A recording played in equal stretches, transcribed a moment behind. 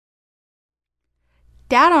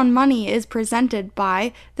Dad on Money is presented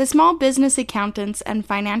by the Small Business Accountants and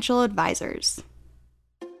Financial Advisors.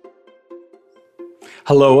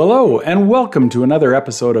 Hello, and welcome to another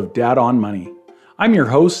episode of Dad on Money. I'm your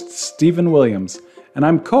host, Stephen Williams, and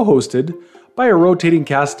I'm co-hosted by a rotating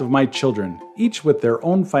cast of my children, each with their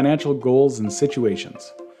own financial goals and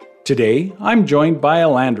situations. Today, I'm joined by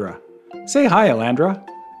Alandra. Say hi, Alandra.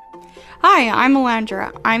 Hi, I'm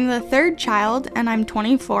Alandra. I'm the third child, and I'm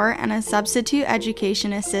 24 and a substitute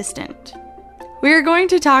education assistant. We are going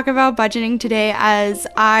to talk about budgeting today as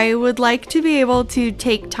I would like to be able to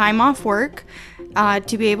take time off work,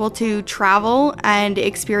 to be able to travel and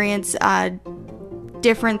experience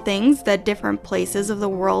different things that different places of the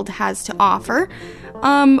world has to offer.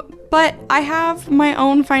 But I have my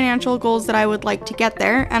own financial goals that I would like to get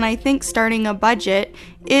there, and I think starting a budget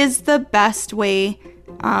is the best way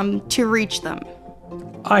to reach them.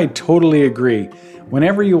 I totally agree.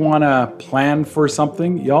 Whenever you want to plan for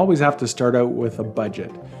something, you always have to start out with a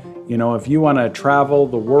budget. You know, if you want to travel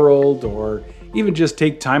the world or even just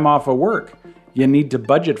take time off of work, you need to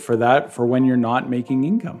budget for that for when you're not making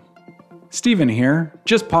income. Stephen here,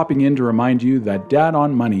 just popping in to remind you that Dad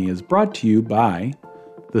on Money is brought to you by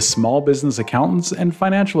the Small Business Accountants and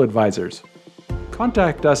Financial Advisors.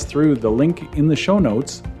 Contact us through the link in the show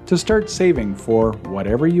notes to start saving for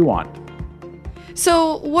whatever you want.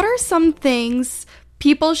 So, what are some things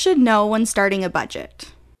people should know when starting a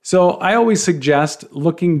budget? So, I always suggest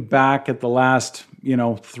looking back at the last,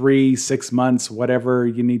 3-6 months, whatever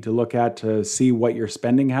you need to look at to see what your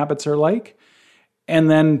spending habits are like,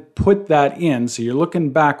 and then put that in. So, you're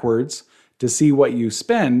looking backwards to see what you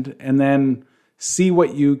spend, and then see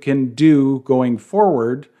what you can do going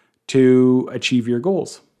forward to achieve your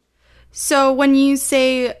goals. So when you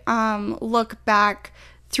say look back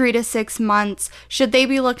 3 to 6 months, should they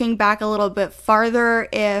be looking back a little bit farther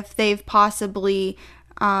if they've possibly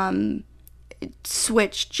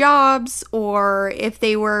switched jobs or if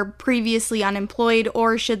they were previously unemployed,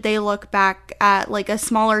 or should they look back at like a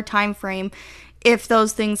smaller time frame if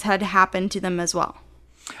those things had happened to them as well?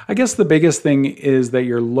 I guess the biggest thing is that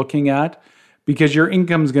you're looking at, because your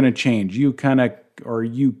income's going to change. You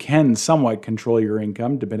can somewhat control your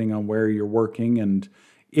income depending on where you're working and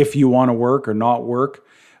if you want to work or not work.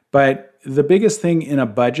 But the biggest thing in a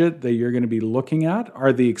budget that you're going to be looking at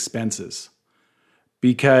are the expenses.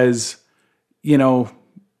 Because,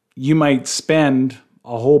 you might spend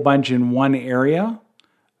a whole bunch in one area,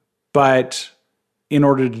 but in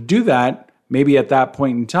order to do that, maybe at that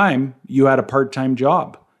point in time, you had a part-time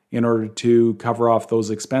job in order to cover off those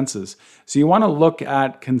expenses. So you want to look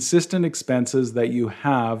at consistent expenses that you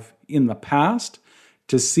have in the past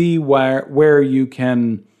to see where you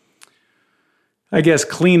can, I guess,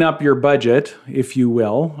 clean up your budget, if you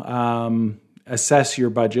will, assess your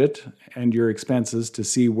budget and your expenses to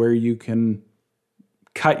see where you can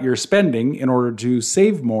cut your spending in order to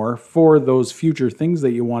save more for those future things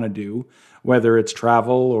that you want to do, whether it's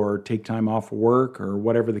travel or take time off work or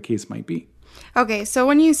whatever the case might be. Okay, so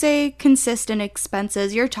when you say consistent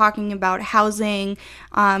expenses, you're talking about housing,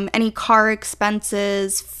 any car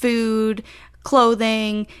expenses, food,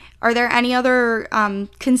 clothing. Are there any other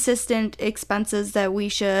consistent expenses that we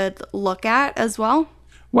should look at as well?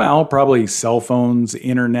 Well, probably cell phones,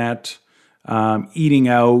 internet, eating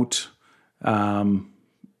out,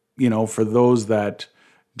 for those that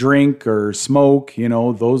drink or smoke,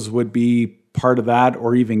 those would be part of that,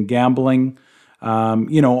 or even gambling.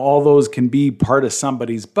 All those can be part of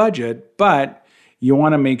somebody's budget, but you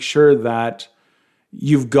want to make sure that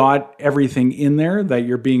you've got everything in there that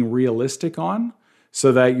you're being realistic on,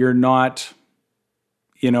 so that you're not,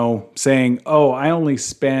 saying, oh, I only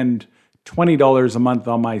spend $20 a month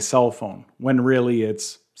on my cell phone, when really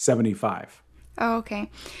it's $75. Oh, okay.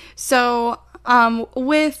 So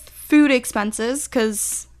with food expenses,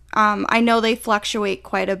 because I know they fluctuate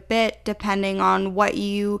quite a bit depending on what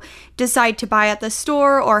you decide to buy at the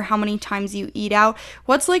store or how many times you eat out.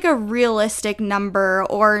 What's like a realistic number,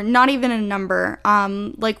 or not even a number,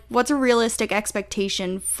 what's a realistic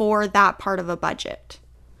expectation for that part of a budget?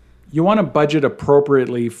 You want to budget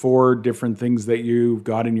appropriately for different things that you've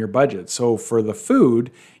got in your budget. So for the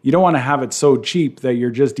food, you don't want to have it so cheap that you're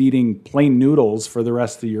just eating plain noodles for the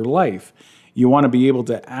rest of your life. You want to be able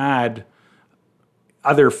to add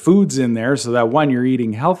other foods in there so that, one, you're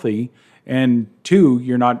eating healthy, and two,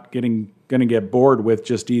 you're not going to get bored with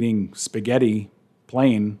just eating spaghetti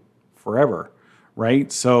plain forever,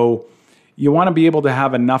 right? So you want to be able to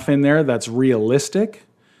have enough in there that's realistic,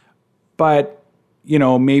 but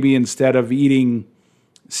maybe instead of eating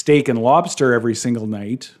steak and lobster every single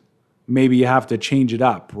night, maybe you have to change it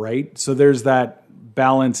up, right? So there's that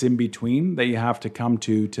balance in between that you have to come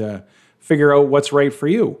to figure out what's right for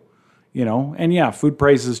you. And yeah, food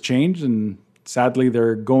prices change, and sadly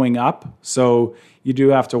they're going up. So you do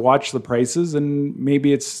have to watch the prices, and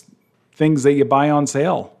maybe it's things that you buy on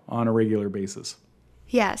sale on a regular basis.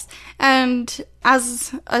 Yes. And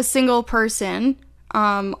as a single person,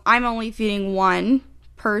 I'm only feeding one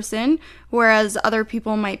person, whereas other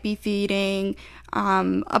people might be feeding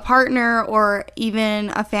a partner or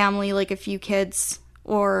even a family, like a few kids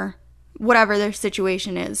or whatever their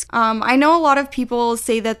situation is. I know a lot of people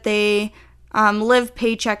say that they live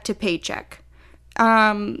paycheck to paycheck.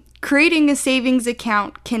 Creating a savings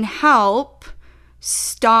account can help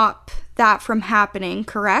stop that from happening,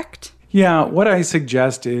 correct? Yeah, what I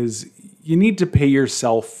suggest is you need to pay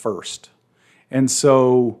yourself first. And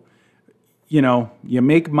so, you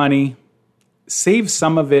make money, save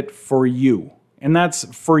some of it for you. And that's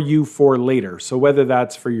for you for later. So whether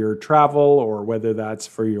that's for your travel or whether that's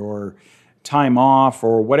for your time off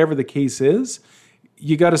or whatever the case is,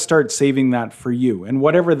 you got to start saving that for you. And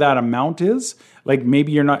whatever that amount is, like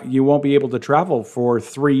maybe you won't be able to travel for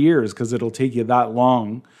 3 years because it'll take you that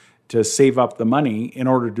long to save up the money in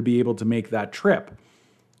order to be able to make that trip.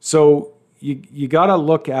 So you got to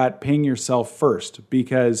look at paying yourself first,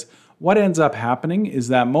 because what ends up happening is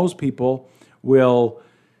that most people will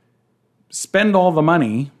spend all the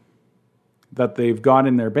money that they've got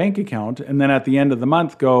in their bank account, and then at the end of the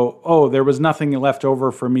month go, oh, there was nothing left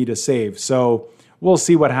over for me to save, so we'll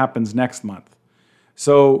see what happens next month.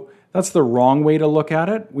 So that's the wrong way to look at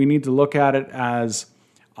it. We need to look at it as,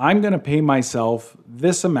 I'm going to pay myself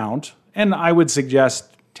this amount, and I would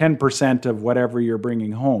suggest 10% of whatever you're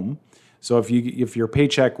bringing home. So if your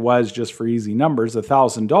paycheck was, just for easy numbers,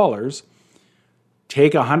 $1,000,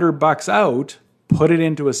 take $100 out, put it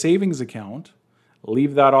into a savings account,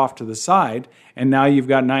 leave that off to the side, and now you've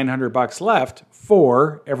got $900 left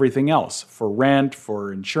for everything else, for rent,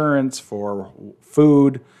 for insurance, for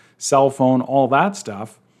food, cell phone, all that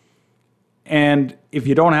stuff. And if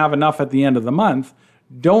you don't have enough at the end of the month,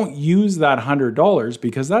 don't use that $100,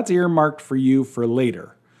 because that's earmarked for you for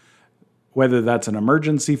later, whether that's an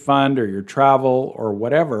emergency fund or your travel or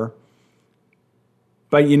whatever.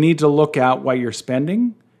 But you need to look at what you're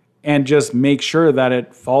spending and just make sure that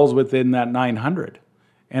it falls within that $900.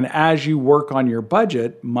 And as you work on your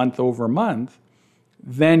budget month over month,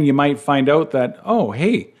 then you might find out that, oh,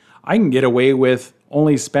 hey, I can get away with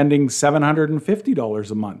only spending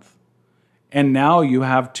 $750 a month. And now you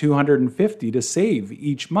have $250 to save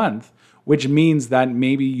each month, which means that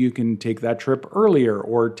maybe you can take that trip earlier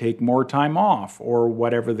or take more time off or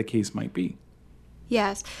whatever the case might be.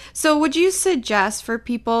 Yes. So would you suggest for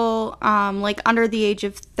people like under the age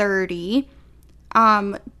of 30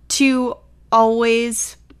 to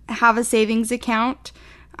always have a savings account?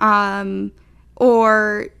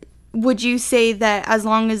 Or would you say that as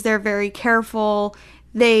long as they're very careful,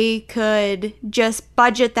 they could just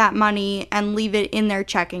budget that money and leave it in their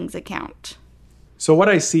checkings account? So what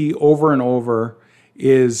I see over and over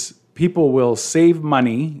is people will save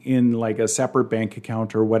money in like a separate bank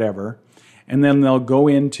account or whatever, and then they'll go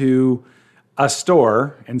into a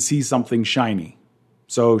store and see something shiny.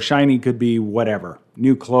 So shiny could be whatever,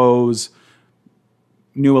 new clothes,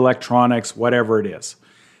 new electronics, whatever it is.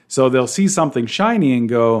 So they'll see something shiny and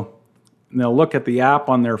they'll look at the app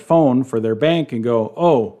on their phone for their bank and go,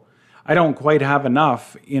 oh, I don't quite have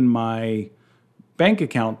enough in my bank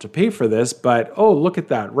account to pay for this, but oh, look at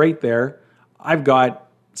that right there. I've got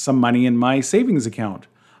some money in my savings account.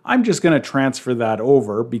 I'm just going to transfer that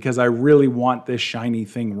over because I really want this shiny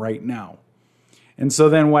thing right now. And so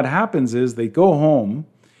then what happens is they go home,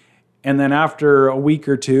 and then after a week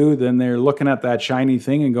or two, then they're looking at that shiny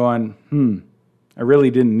thing and going, I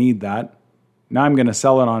really didn't need that. Now I'm going to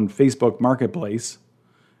sell it on Facebook Marketplace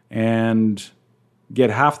and get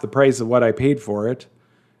half the price of what I paid for it.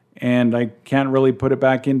 And I can't really put it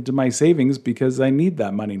back into my savings because I need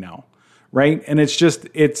that money now, right? And it's just,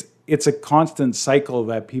 it's a constant cycle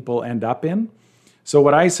that people end up in. So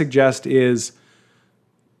what I suggest is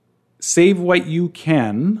save what you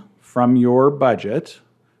can from your budget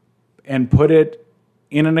and put it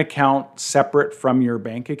in an account separate from your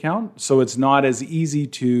bank account. So it's not as easy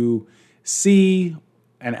to see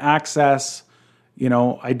and access.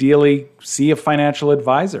 Ideally see a financial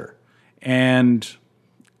advisor and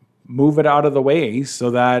move it out of the way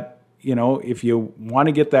so that, if you want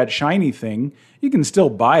to get that shiny thing, you can still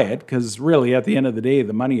buy it because really at the end of the day,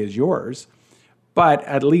 the money is yours. But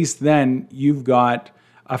at least then you've got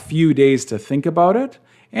a few days to think about it.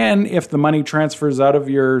 And if the money transfers out of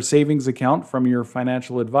your savings account from your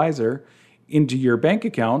financial advisor into your bank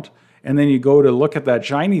account, and then you go to look at that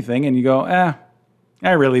shiny thing and you go,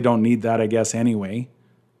 I really don't need that, I guess, anyway.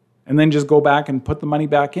 And then just go back and put the money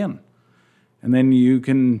back in. And then you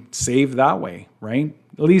can save that way, right?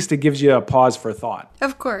 At least it gives you a pause for thought.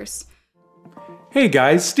 Of course. Hey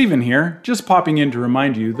guys, Steven here, just popping in to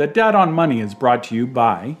remind you that Dad on Money is brought to you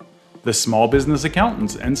by the Small Business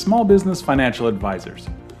Accountants and Small Business Financial Advisors.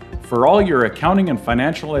 For all your accounting and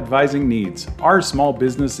financial advising needs, our small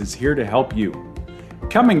business is here to help you.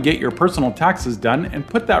 Come and get your personal taxes done and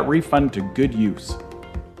put that refund to good use.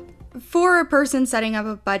 For a person setting up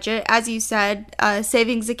a budget, as you said, a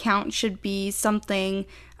savings account should be something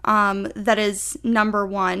that is number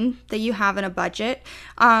one that you have in a budget.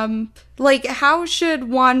 Like, how should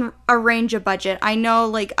one arrange a budget? I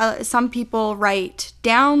know, some people write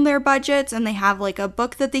down their budgets and they have a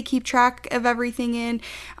book that they keep track of everything in.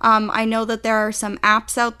 I know that there are some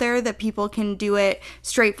apps out there that people can do it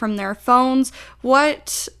straight from their phones.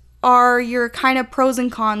 What are your kind of pros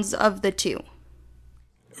and cons of the two?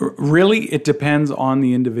 Really, it depends on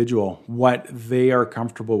the individual, what they are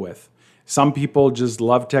comfortable with. Some people just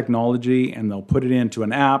love technology and they'll put it into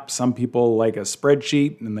an app. Some people like a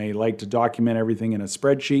spreadsheet and they like to document everything in a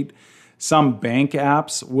spreadsheet. Some bank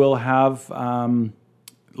apps will have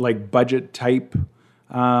budget type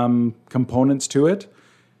components to it.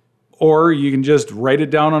 Or you can just write it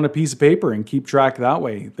down on a piece of paper and keep track that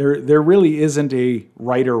way. There really isn't a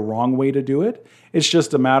right or wrong way to do it. It's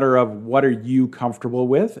just a matter of what are you comfortable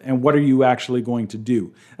with and what are you actually going to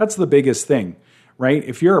do. That's the biggest thing, right?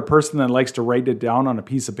 If you're a person that likes to write it down on a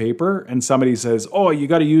piece of paper and somebody says, oh, you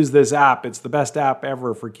got to use this app. It's the best app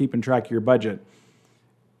ever for keeping track of your budget.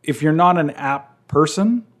 If you're not an app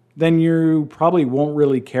person, then you probably won't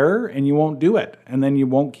really care and you won't do it. And then you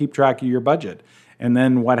won't keep track of your budget. And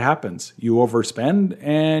then what happens? You overspend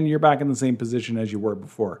and you're back in the same position as you were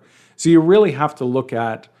before. So you really have to look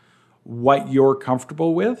at what you're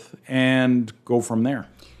comfortable with and go from there.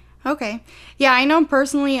 Okay. Yeah, I know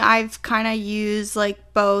personally I've kind of used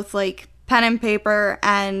both pen and paper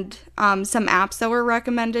and some apps that were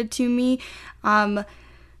recommended to me. And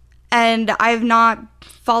I've not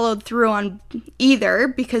followed through on either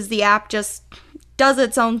because the app just does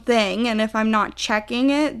its own thing. And if I'm not checking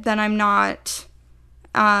it, then I'm not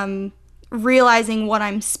realizing what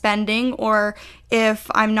I'm spending or if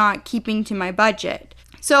I'm not keeping to my budget.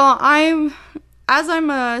 So as I'm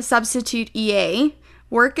a substitute EA,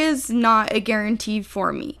 work is not a guarantee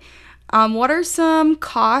for me. What are some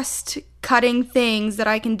cost-cutting things that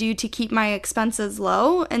I can do to keep my expenses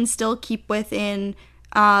low and still keep within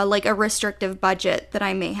a restrictive budget that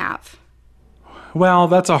I may have? Well,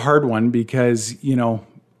 that's a hard one because,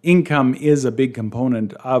 income is a big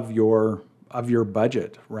component of your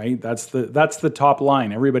budget, right? That's the top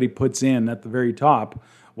line. Everybody puts in at the very top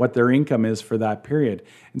what their income is for that period.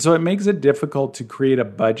 And so it makes it difficult to create a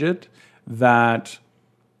budget that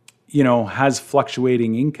has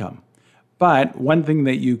fluctuating income. But one thing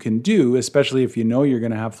that you can do, especially if you know you're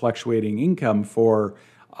going to have fluctuating income for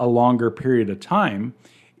a longer period of time,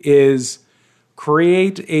 is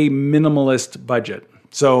create a minimalist budget.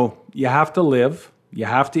 So you have to live, you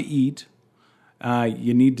have to eat,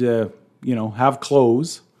 you need to, have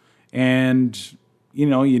clothes, and,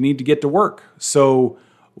 you need to get to work. So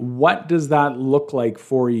what does that look like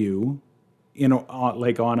for you, on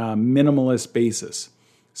a minimalist basis?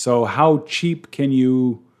 So how cheap can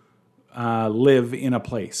you live in a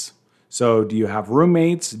place? So do you have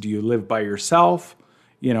roommates? Do you live by yourself?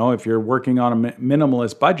 If you're working on a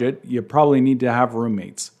minimalist budget, you probably need to have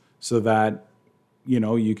roommates so that,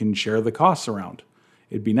 you can share the costs around.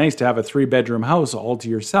 It'd be nice to have a 3-bedroom house all to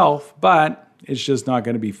yourself, but it's just not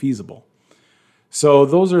going to be feasible. So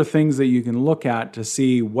those are things that you can look at to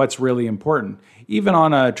see what's really important. Even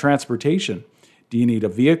on a transportation, do you need a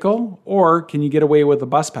vehicle or can you get away with a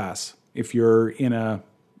bus pass if you're in a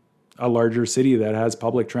larger city that has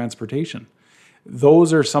public transportation?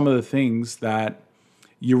 Those are some of the things that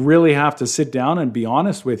you really have to sit down and be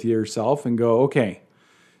honest with yourself and go, okay,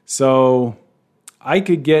 so I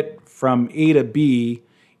could get from A to B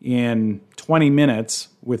in 20 minutes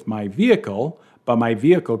with my vehicle, but my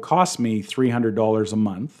vehicle costs me $300 a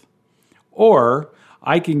month. Or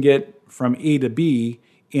I can get from A to B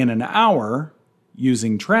in an hour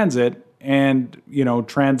using transit, and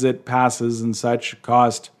transit passes and such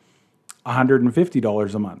cost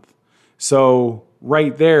 $150 a month. So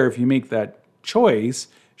right there, if you make that choice,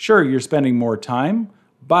 sure, you're spending more time,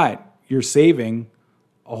 but you're saving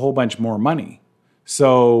a whole bunch more money.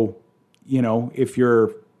 So, if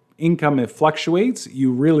your income fluctuates,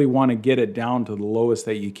 you really want to get it down to the lowest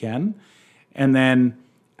that you can. And then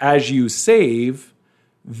as you save,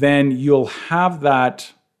 then you'll have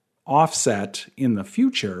that offset in the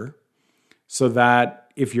future so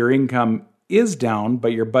that if your income is down,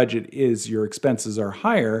 but your your expenses are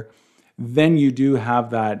higher, then you do have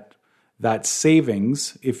that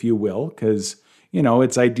savings, if you will, because,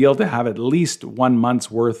 it's ideal to have at least 1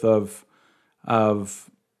 month's worth of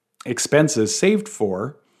expenses saved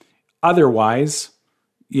for. Otherwise,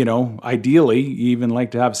 ideally, you even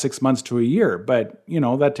like to have 6 months to a year, but,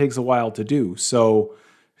 that takes a while to do. So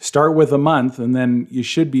start with a month, and then you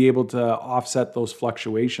should be able to offset those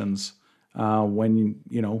fluctuations when,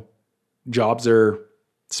 jobs are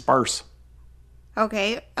sparse.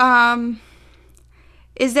 Okay.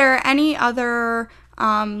 Is there any other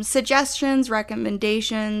suggestions,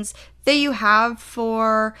 recommendations that you have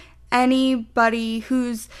for anybody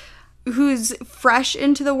who's fresh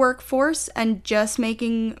into the workforce and just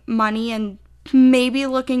making money and maybe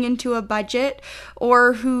looking into a budget,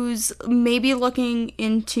 or who's maybe looking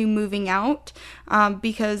into moving out?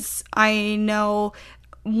 Because I know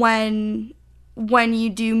when you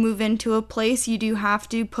do move into a place, you do have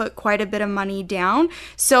to put quite a bit of money down.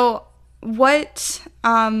 So what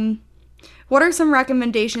are some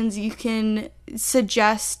recommendations you can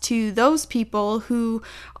suggest to those people who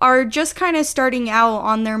are just kind of starting out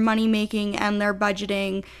on their money making and their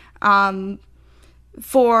budgeting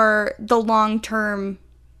for the long term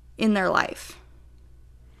in their life?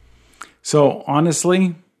 So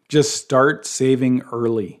honestly, just start saving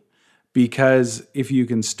early, because if you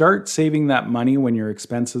can start saving that money when your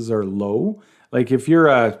expenses are low, like if you're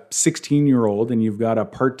a 16-year-old and you've got a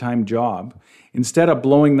part-time job, instead of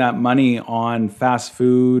blowing that money on fast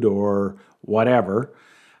food or whatever,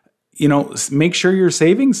 make sure you're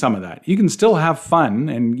saving some of that. You can still have fun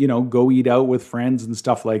and, go eat out with friends and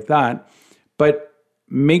stuff like that, but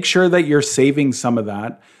make sure that you're saving some of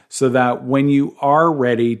that so that when you are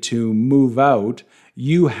ready to move out,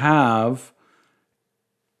 you have,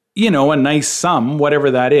 a nice sum,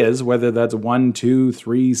 whatever that is, whether that's 1, 2,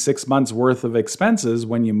 3, 6 months worth of expenses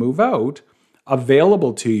when you move out,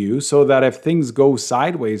 available to you, so that if things go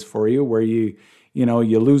sideways for you, where you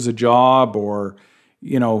lose a job, or,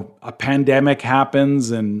 a pandemic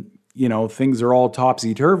happens and, things are all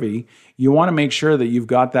topsy-turvy, you want to make sure that you've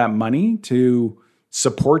got that money to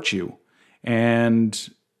support you. And,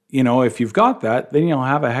 if you've got that, then you'll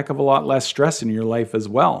have a heck of a lot less stress in your life as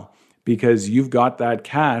well, because you've got that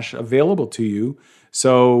cash available to you.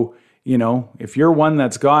 So, if you're one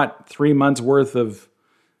that's got 3 months worth of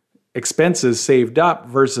expenses saved up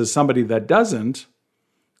versus somebody that doesn't,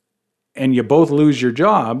 and you both lose your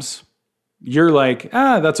jobs, you're like,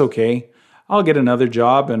 that's okay. I'll get another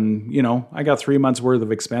job. And, I got 3 months worth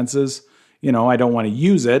of expenses. I don't want to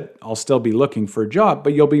use it. I'll still be looking for a job,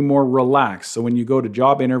 but you'll be more relaxed. So when you go to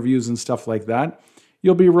job interviews and stuff like that,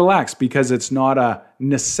 you'll be relaxed because it's not a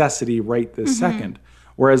necessity right this second.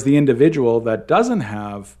 Whereas the individual that doesn't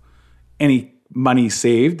have any money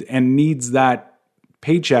saved and needs that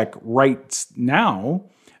paycheck right now,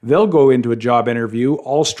 they'll go into a job interview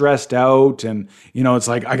all stressed out. And, it's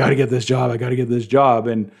like, I got to get this job.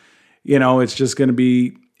 And, it's just going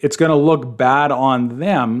to look bad on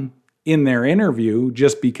them in their interview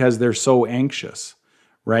just because they're so anxious,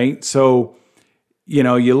 right? So,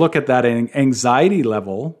 you look at that anxiety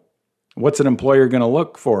level, what's an employer going to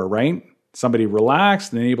look for, right? Somebody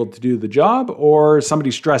relaxed and able to do the job, or somebody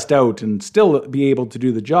stressed out and still be able to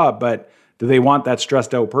do the job, but do they want that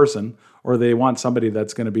stressed out person, or they want somebody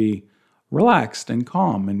that's going to be relaxed and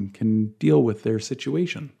calm and can deal with their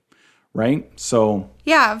situation, right? So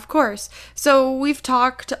yeah, of course. So we've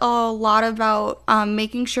talked a lot about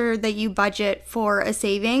making sure that you budget for a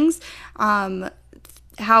savings,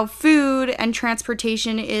 how food and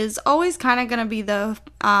transportation is always kind of going to be the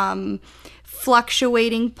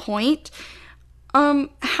fluctuating point.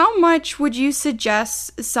 How much would you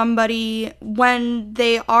suggest somebody, when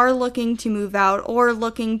they are looking to move out or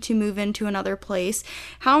looking to move into another place,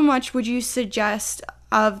 how much would you suggest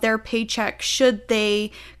of their paycheck should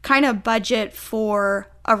they kind of budget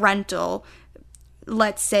for a rental,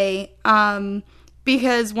 let's say?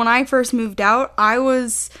 Because when I first moved out, I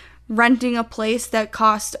was renting a place that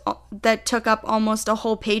took up almost a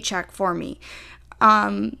whole paycheck for me.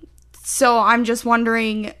 So I'm just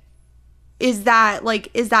wondering, is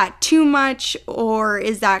that too much, or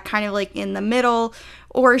is that kind of like in the middle,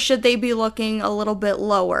 or should they be looking a little bit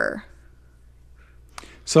lower?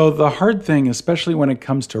 So the hard thing, especially when it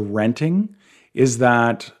comes to renting, is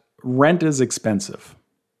that rent is expensive.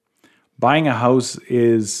 Buying a house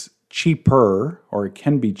is cheaper, or it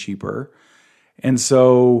can be cheaper. And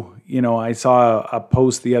so, I saw a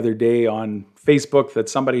post the other day on Facebook that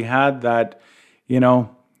somebody had that,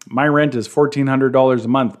 my rent is $1,400 a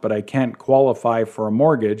month, but I can't qualify for a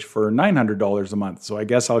mortgage for $900 a month. So I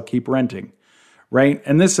guess I'll keep renting. right?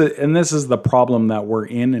 And this is the problem that we're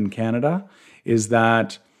in Canada, is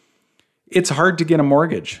that it's hard to get a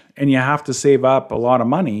mortgage, and you have to save up a lot of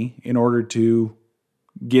money in order to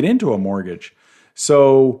get into a mortgage.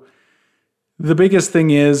 So the biggest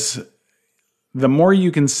thing is, the more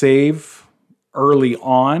you can save early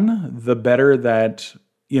on, the better that,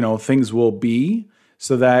 things will be,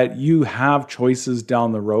 so that you have choices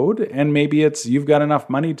down the road. And maybe it's you've got enough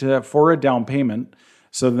money for a down payment,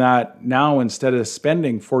 so that now instead of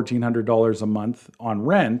spending $1,400 a month on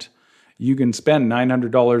rent, you can spend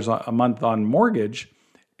 $900 a month on mortgage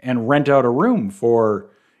and rent out a room for,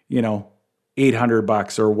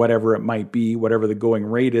 $800 or whatever it might be, whatever the going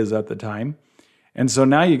rate is at the time. And so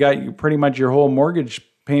now you got pretty much your whole mortgage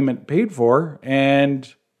payment paid for,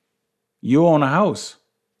 and you own a house.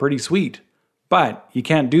 Pretty sweet. But you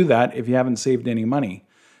can't do that if you haven't saved any money.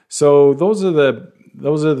 So those are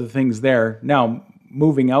the things there. Now,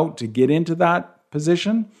 moving out to get into that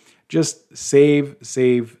position, just save,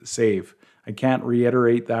 save, save. I can't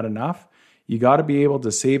reiterate that enough. You got to be able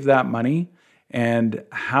to save that money and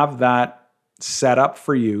have that set up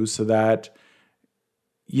for you so that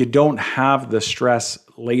you don't have the stress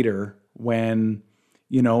later when,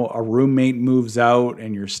 a roommate moves out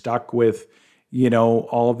and you're stuck with,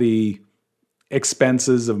 all the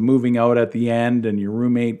expenses of moving out at the end, and your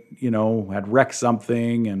roommate, had wrecked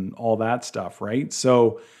something and all that stuff, right?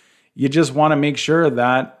 So you just want to make sure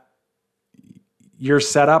that you're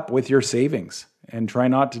set up with your savings and try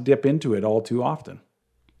not to dip into it all too often.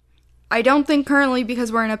 I don't think currently,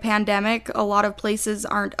 because we're in a pandemic, a lot of places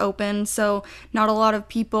aren't open, so not a lot of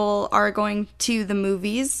people are going to the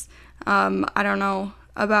movies. I don't know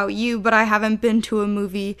about you, but I haven't been to a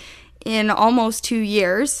movie in almost 2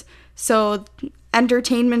 years, so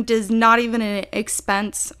entertainment is not even an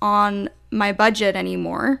expense on my budget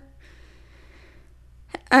anymore.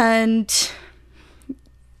 And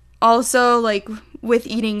also, with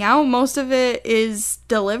eating out, most of it is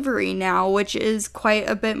delivery now, which is quite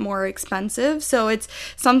a bit more expensive. So it's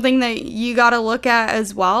something that you got to look at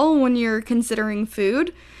as well when you're considering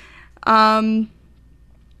food.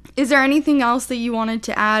 Is there anything else that you wanted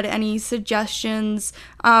to add? Any suggestions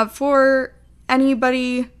for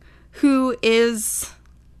anybody who is,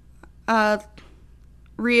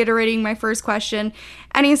 reiterating my first question,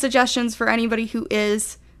 any suggestions for anybody who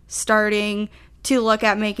is starting to look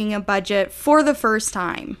at making a budget for the first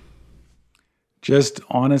time? Just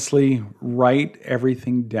honestly write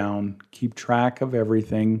everything down, keep track of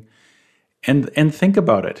everything, and think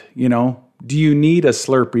about it. Do you need a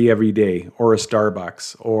Slurpee every day, or a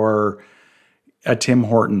Starbucks, or a Tim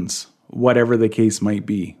Hortons, whatever the case might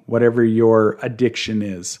be, whatever your addiction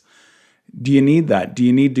is? Do you need that? Do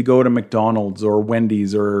you need to go to McDonald's or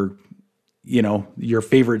Wendy's or, your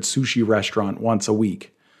favorite sushi restaurant once a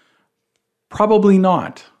week? Probably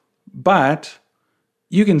not. But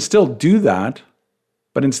you can still do that,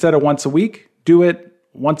 but instead of once a week, do it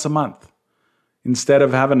once a month. Instead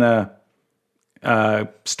of having a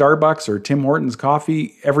Starbucks or Tim Hortons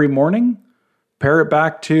coffee every morning, pare it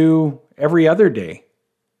back to every other day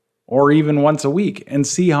or even once a week, and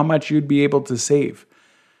see how much you'd be able to save.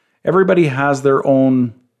 Everybody has their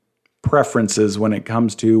own preferences when it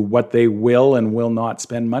comes to what they will and will not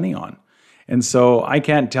spend money on. And so I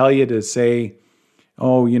can't tell you to say,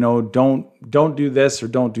 don't do this or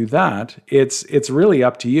don't do that. It's really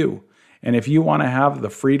up to you. And if you want to have the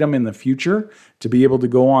freedom in the future to be able to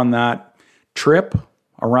go on that trip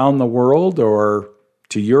around the world, or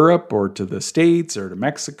to Europe, or to the States, or to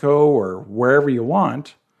Mexico, or wherever you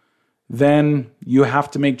want, then you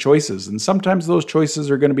have to make choices. And sometimes those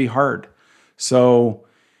choices are going to be hard. So,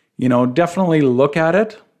 definitely look at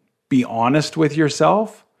it. Be honest with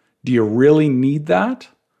yourself. Do you really need that?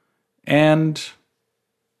 And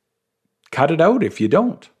cut it out if you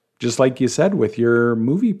don't. Just like you said with your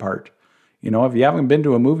movie part. If you haven't been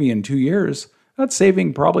to a movie in 2 years, that's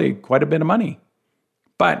saving probably quite a bit of money.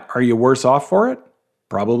 But are you worse off for it?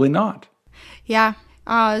 Probably not. Yeah.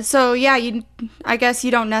 I guess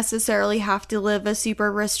you don't necessarily have to live a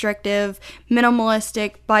super restrictive,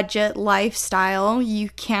 minimalistic budget lifestyle. You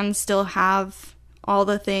can still have all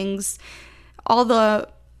the things,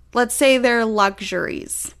 let's say they're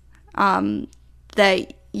luxuries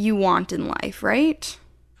that you want in life, right?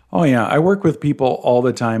 Oh yeah, I work with people all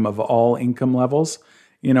the time of all income levels.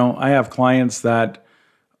 I have clients that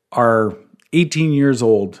are 18 years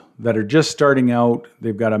old that are just starting out.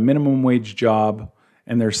 They've got a minimum wage job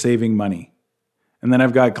and they're saving money. And then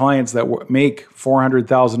I've got clients that make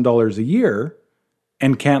 $400,000 a year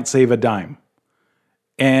and can't save a dime.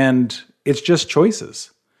 And it's just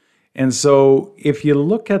choices. And so if you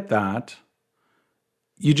look at that,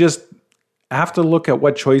 you just have to look at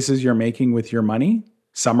what choices you're making with your money.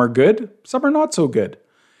 Some are good, some are not so good.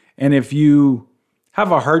 And if you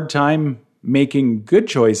have a hard time making good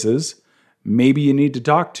choices, maybe you need to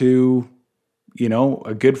talk to,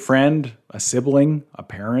 a good friend, a sibling, a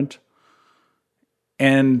parent,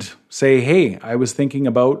 and say, hey, I was thinking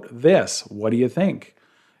about this. What do you think?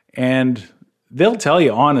 And they'll tell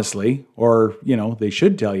you honestly, or, they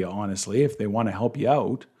should tell you honestly if they want to help you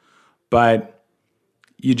out. But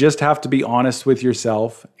you just have to be honest with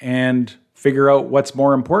yourself and figure out what's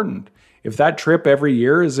more important. If that trip every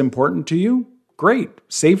year is important to you, great,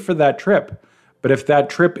 save for that trip. But if that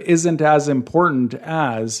trip isn't as important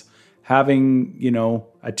as having,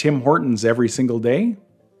 a Tim Hortons every single day,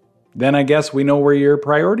 then I guess we know where your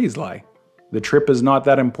priorities lie. The trip is not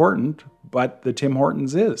that important, but the Tim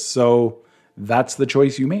Hortons is. So that's the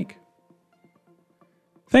choice you make.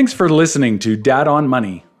 Thanks for listening to Dad on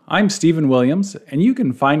Money. I'm Stephen Williams, and you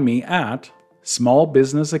can find me at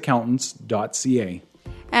smallbusinessaccountants.ca.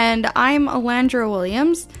 And I'm Alandra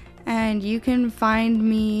Williams, and you can find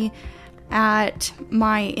me at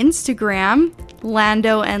my Instagram,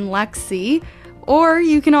 Lando and Lexi, or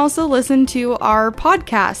you can also listen to our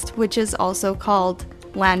podcast, which is also called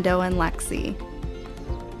Lando and Lexi.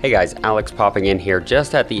 Hey guys, Alex popping in here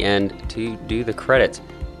just at the end to do the credits.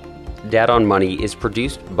 Dad on Money is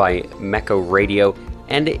produced by Mecco Radio,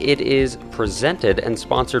 and it is presented and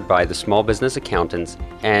sponsored by the Small Business Accountants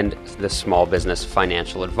and the Small Business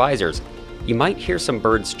Financial Advisors. You might hear some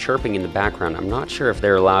birds chirping in the background. I'm not sure if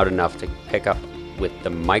they're loud enough to pick up with the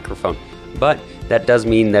microphone, but that does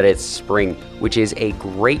mean that it's spring, which is a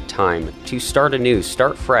great time to start anew,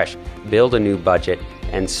 start fresh, build a new budget,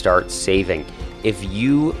 and start saving. If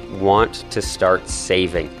you want to start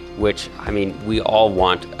saving, which, we all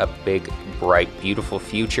want a big, bright, beautiful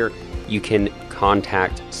future, you can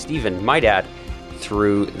contact Stephen, my dad,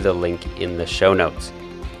 through the link in the show notes.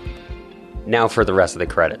 Now for the rest of the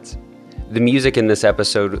credits. The music in this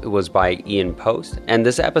episode was by Ian Post, and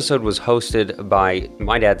this episode was hosted by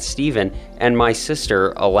my dad, Stephen, and my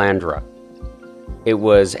sister, Alandra. It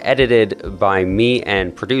was edited by me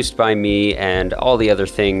and produced by me and all the other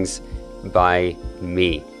things by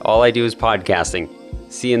me. All I do is podcasting.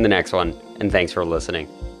 See you in the next one, and thanks for listening.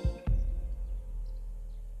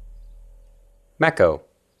 Mecco.